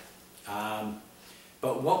alive.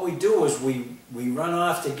 But what we do is we run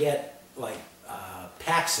off to get like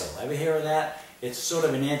Paxil. Ever hear of that? It's sort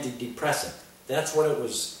of an antidepressant. That's what it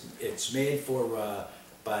was. It's made for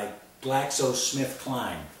by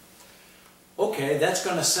GlaxoSmithKline. Okay, that's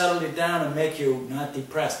going to settle you down and make you not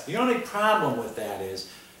depressed. The only problem with that is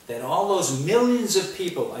that all those millions of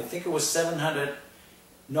people, I think it was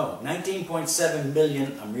 19.7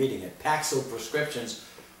 million, I'm reading it, Paxil prescriptions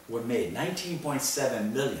were made.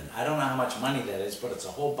 19.7 million. I don't know how much money that is, but it's a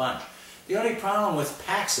whole bunch. The only problem with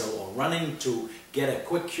Paxil, or running to get a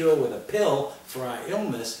quick cure with a pill for our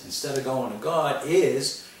illness instead of going to God,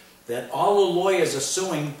 is that all the lawyers are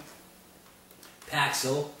suing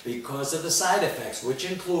Paxil because of the side effects, which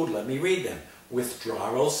include, let me read them,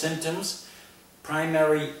 withdrawal symptoms,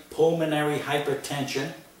 primary pulmonary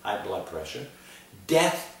hypertension, high blood pressure,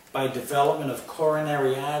 death by development of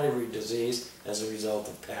coronary artery disease as a result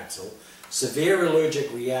of Paxil, severe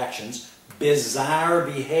allergic reactions, bizarre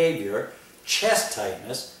behavior, chest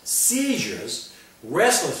tightness, seizures,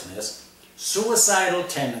 restlessness, suicidal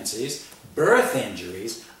tendencies, birth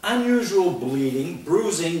injuries, unusual bleeding,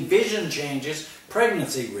 bruising, vision changes,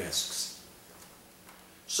 pregnancy risks.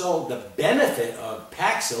 So the benefit of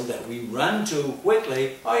Paxil that we run to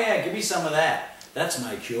quickly, oh yeah, give me some of that. That's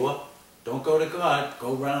my cure. Don't go to God.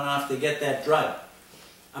 Go running off to get that drug.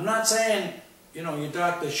 I'm not saying, you know, your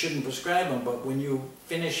doctor shouldn't prescribe them, but when you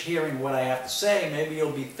finish hearing what I have to say, maybe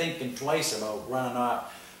you'll be thinking twice about running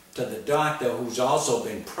off to the doctor who's also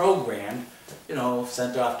been programmed, you know,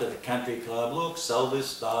 sent off to the country club. Look, sell this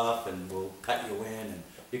stuff and we'll cut you in and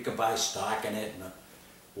you can buy stock in it and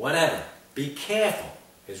whatever. Be careful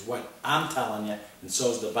is what I'm telling you, and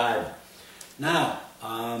so is the Bible. Now,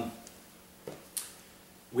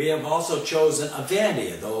 we have also chosen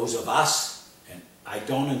Avandia, those of us, and I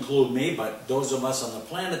don't include me, but those of us on the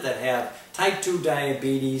planet that have type 2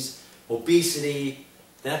 diabetes, obesity,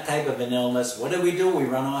 that type of an illness. What do? We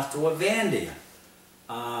run off to Avandia.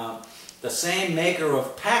 The same maker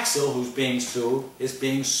of Paxil who's being sued is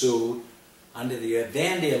being sued under the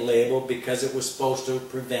Avandia label because it was supposed to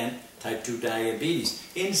prevent type 2 diabetes.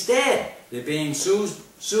 Instead, they're being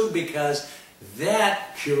sued because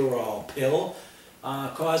that cure-all pill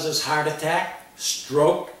causes heart attack,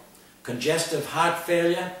 stroke, congestive heart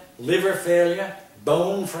failure, liver failure,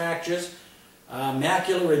 bone fractures,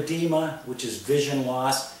 macular edema, which is vision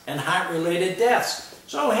loss, and heart-related deaths.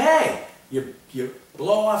 So hey, you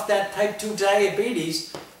blow off that type 2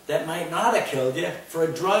 diabetes that might not have killed you for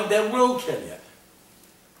a drug that will kill you.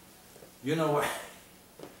 You know what?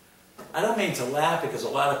 I don't mean to laugh because a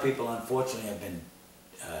lot of people unfortunately have been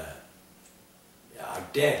are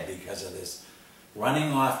dead because of this.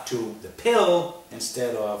 Running off to the pill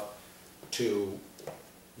instead of to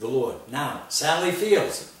the Lord. Now, Sally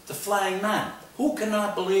Fields, the Flying Nun. Who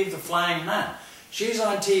cannot believe the Flying Nun? She's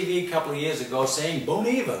on TV a couple of years ago saying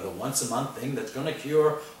Boniva, the once-a-month thing that's going to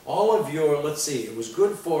cure all of your, let's see, it was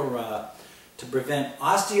good for, to prevent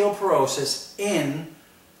osteoporosis in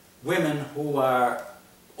women who are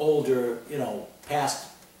older, you know, past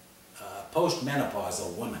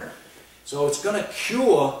post-menopausal women. So it's going to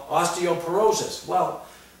cure osteoporosis. Well,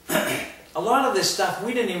 a lot of this stuff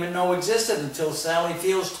we didn't even know existed until Sally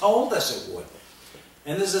Fields told us it would.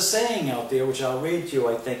 And there's a saying out there, which I'll read to you,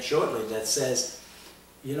 I think, shortly, that says,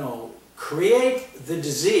 you know, create the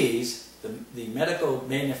disease, the medical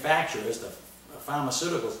manufacturers, the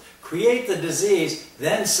pharmaceuticals, create the disease,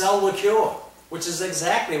 then sell the cure, which is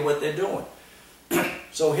exactly what they're doing.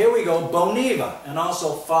 So here we go, Boniva, and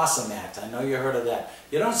also Fosamax. I know you heard of that.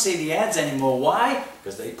 You don't see the ads anymore. Why?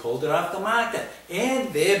 Because they pulled it off the market.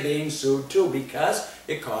 And they're being sued too because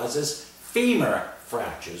it causes femur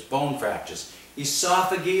fractures, bone fractures.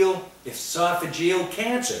 Esophageal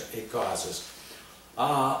cancer it causes.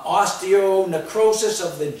 Osteonecrosis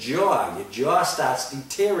of the jaw. Your jaw starts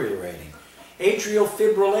deteriorating. atrial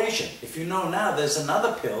fibrillation. If you know now, there's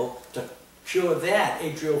another pill to cure that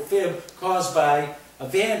atrial fib caused by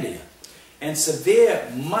Avandia. And severe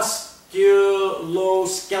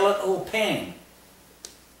musculoskeletal pain.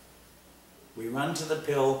 We run to the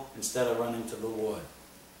pill instead of running to the Lord.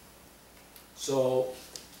 So,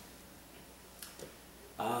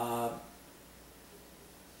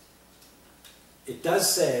 it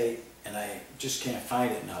does say, and I just can't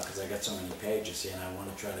find it now because I got so many pages here and I want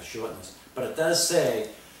to try to shorten this, but it does say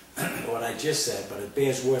what I just said, but it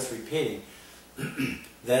bears worth repeating,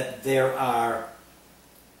 that there are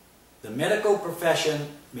the medical profession,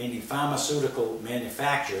 meaning pharmaceutical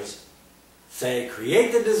manufacturers, say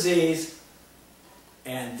create the disease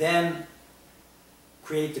and then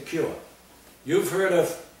create the cure. You've heard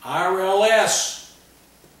of RLS,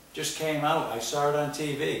 just came out, I saw it on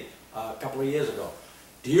TV a couple of years ago.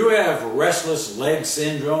 Do you have restless leg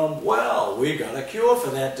syndrome? Well, we got a cure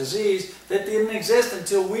for that disease that didn't exist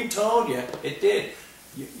until we told you it did.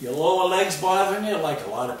 Your lower legs bothering you, like a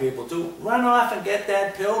lot of people do, run off and get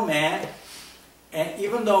that pill, man. And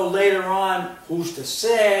even though later on, who's to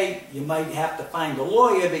say, you might have to find a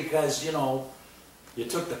lawyer because, you know, you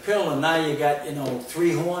took the pill and now you got, you know,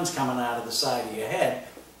 3 horns coming out of the side of your head,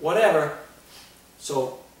 whatever.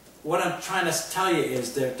 So what I'm trying to tell you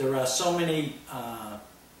is that there are so many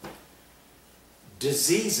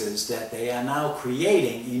diseases that they are now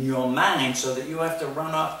creating in your mind so that you have to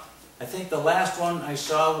run off. I think the last one I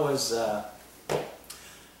saw was, I'll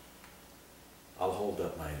hold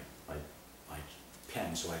up my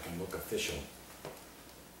pen so I can look official.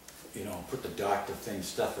 You know, put the doctor thing,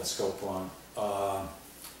 stethoscope on.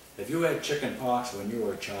 Have you had chicken pox when you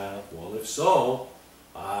were a child? Well, if so,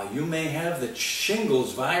 you may have the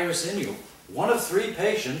shingles virus in you. 1 of 3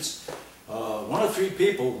 patients, 1 of 3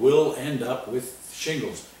 people will end up with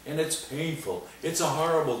shingles. And it's painful. It's a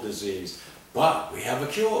horrible disease. But we have a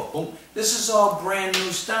cure. Boom. This is all brand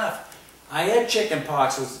new stuff. I had chicken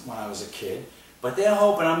pox when I was a kid, but they're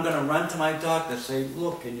hoping I'm going to run to my doctor and say,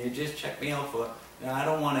 look, can you just check me out for, I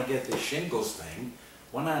don't want to get this shingles thing.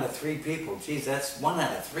 1 out of 3 people, geez, that's 1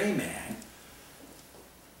 out of 3, man.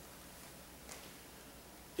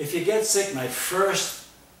 If you get sick, my first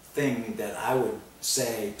thing that I would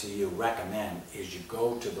say to you, recommend, is you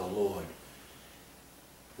go to the Lord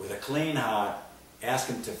with a clean heart. Ask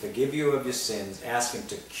Him to forgive you of your sins. Ask Him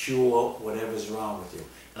to cure whatever's wrong with you.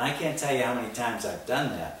 And I can't tell you how many times I've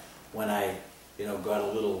done that when I, you know, got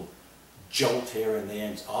a little jolt here and there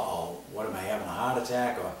and, uh-oh, what am I having, a heart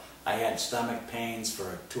attack? Or I had stomach pains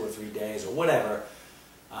for 2 or 3 days or whatever.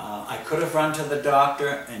 I could have run to the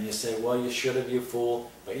doctor and you say, well, you should have, you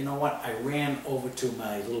fool. But you know what? I ran over to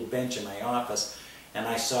my little bench in my office and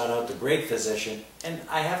I sought out the great physician. And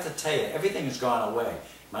I have to tell you, everything has gone away.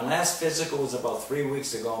 My last physical was about 3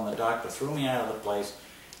 weeks ago and the doctor threw me out of the place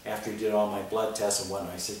after he did all my blood tests and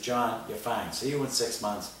whatnot. He said, John, you're fine. See you in 6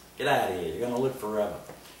 months. Get out of here. You're going to live forever.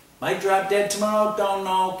 Might drop dead tomorrow. Don't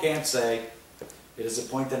know. Can't say. It is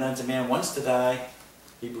appointed unto man once to die.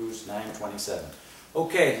 Hebrews 9:27.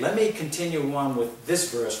 Okay, let me continue on with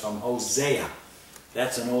this verse from Hosea.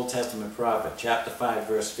 That's an Old Testament prophet, chapter 5,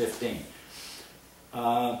 verse 15.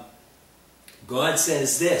 God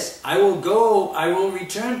says this, I will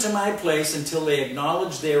return to my place until they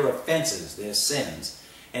acknowledge their offenses, their sins,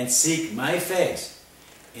 and seek my face.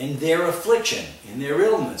 In their affliction, in their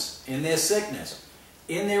illness, in their sickness,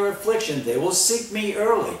 in their affliction, they will seek me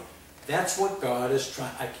early. That's what God is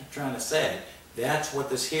trying, I keep trying to say, that's what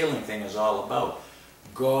this healing thing is all about.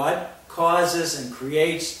 God causes and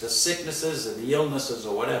creates the sicknesses or the illnesses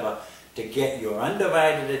or whatever to get your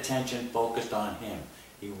undivided attention focused on Him.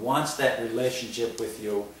 He wants that relationship with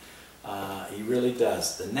you. He really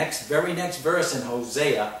does. The very next verse in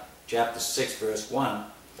Hosea, chapter 6, verse 1,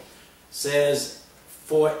 says,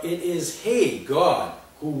 for it is He, God,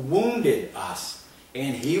 who wounded us,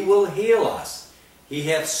 and He will heal us. He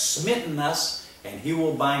hath smitten us, and He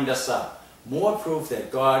will bind us up. More proof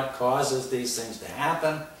that God causes these things to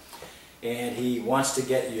happen, and He wants to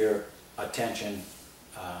get your attention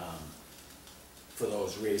for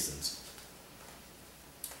those reasons.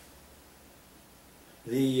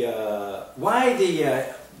 Why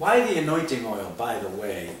the anointing oil, by the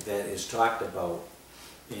way, that is talked about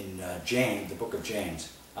in James, the book of James.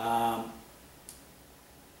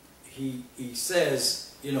 He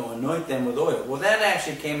says, you know, anoint them with oil. Well, that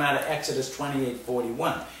actually came out of Exodus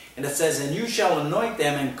 28:41. And it says, and you shall anoint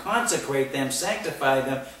them and consecrate them, sanctify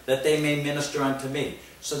them, that they may minister unto me.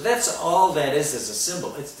 So that's all that is a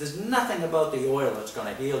symbol. There's nothing about the oil that's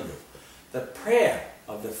going to heal you. The prayer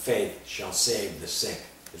of the faith shall save the sick,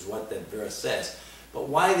 is what that verse says. But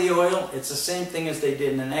why the oil? It's the same thing as they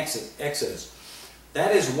did in Exodus.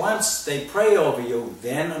 That is, once they pray over you,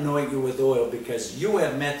 then anoint you with oil, because you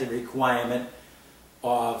have met the requirement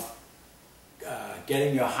of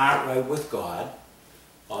getting your heart right with God,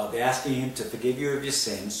 of asking Him to forgive you of your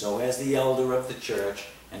sins. So as the elder of the church,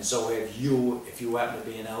 and so have you, if you happen to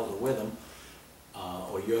be an elder with them,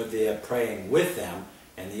 or you're there praying with them,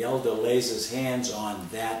 and the elder lays his hands on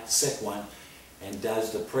that sick one and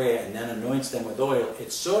does the prayer and then anoints them with oil,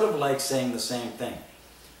 it's sort of like saying the same thing.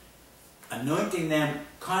 Anointing them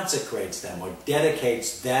consecrates them or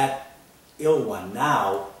dedicates that ill one,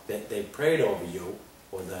 now that they prayed over you,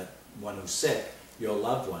 or the one who's sick, your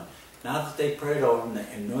loved one. Now that they prayed over them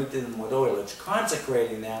and anointed them with oil, it's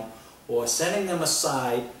consecrating them or setting them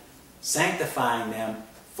aside, sanctifying them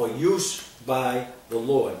for use by the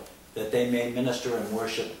Lord, that they may minister and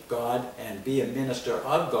worship God and be a minister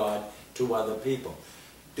of God to other people.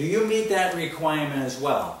 Do you meet that requirement as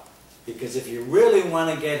well? Because if you really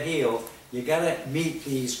want to get healed, you got to meet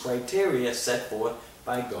these criteria set forth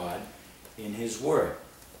by God in His Word.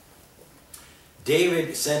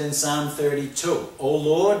 David said in Psalm 32, O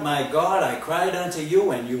Lord my God, I cried unto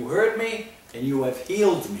you, and you heard me, and you have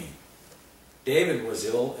healed me. David was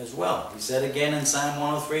ill as well. He said again in Psalm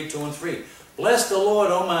 103, 2 and 3, Bless the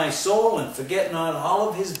Lord, O my soul, and forget not all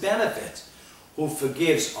of His benefits, who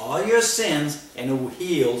forgives all your sins and who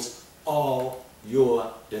heals all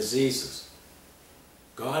your diseases.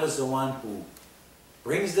 God is the one who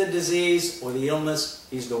brings the disease or the illness.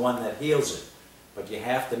 He's the one that heals it. But you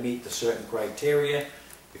have to meet the certain criteria.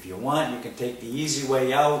 If you want, you can take the easy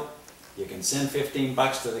way out. You can send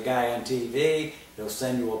 $15 to the guy on TV. He'll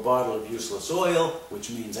send you a bottle of useless oil, which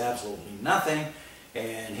means absolutely nothing.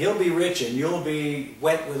 And he'll be rich and you'll be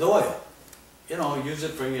wet with oil. You know, use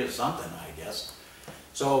it for something, I guess.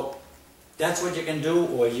 So that's what you can do,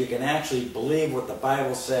 or you can actually believe what the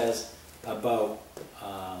Bible says about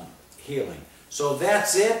healing. So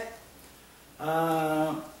that's it.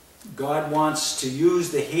 God wants to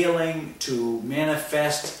use the healing to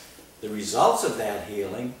manifest the results of that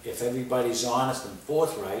healing if everybody's honest and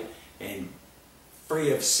forthright and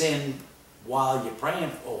free of sin while you're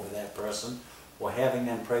praying over that person, or having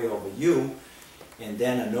them pray over you, and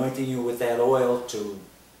then anointing you with that oil to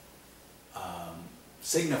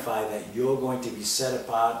signify that you're going to be set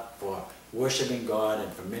apart for worshiping God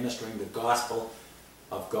and for ministering the gospel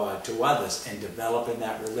of God to others and developing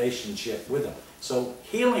that relationship with them. So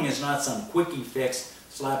healing is not some quickie fix,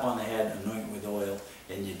 slap on the head, anoint with oil,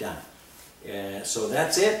 and you're done. So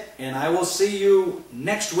that's it, and I will see you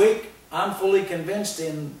next week. I'm fully convinced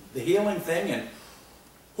in the healing thing and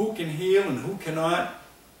who can heal and who cannot,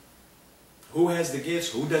 who has the gifts,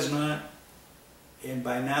 who does not. And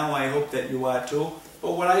by now I hope that you are too.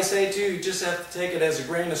 But what I say to you, you just have to take it as a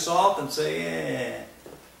grain of salt and say, yeah.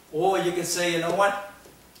 Or you can say, you know what?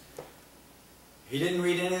 He didn't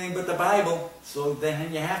read anything but the Bible, so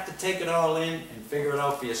then you have to take it all in and figure it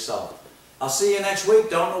out for yourself. I'll see you next week.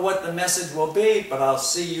 Don't know what the message will be, but I'll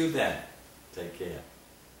see you then. Take care.